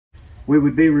we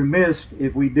would be remiss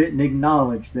if we didn't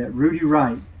acknowledge that Rudy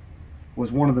Wright was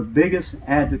one of the biggest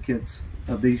advocates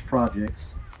of these projects.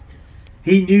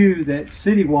 He knew that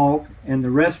City Walk and the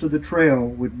rest of the trail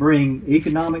would bring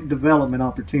economic development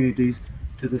opportunities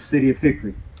to the city of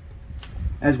Hickory.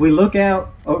 As we look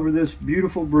out over this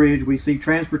beautiful bridge, we see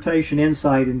Transportation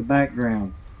Insight in the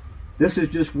background. This is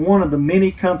just one of the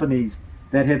many companies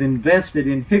that have invested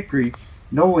in Hickory,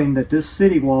 knowing that this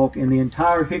City Walk and the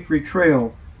entire Hickory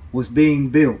Trail was being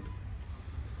built.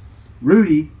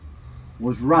 Rudy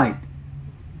was right.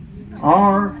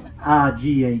 R-I-G-H-T.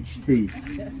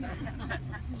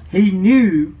 He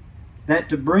knew that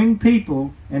to bring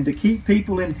people and to keep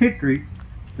people in Hickory,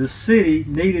 the city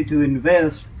needed to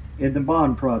invest in the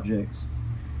bond projects.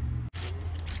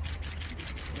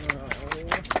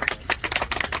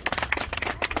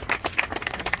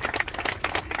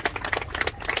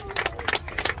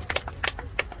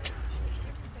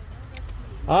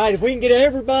 All right, if we can get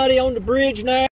everybody on the bridge now.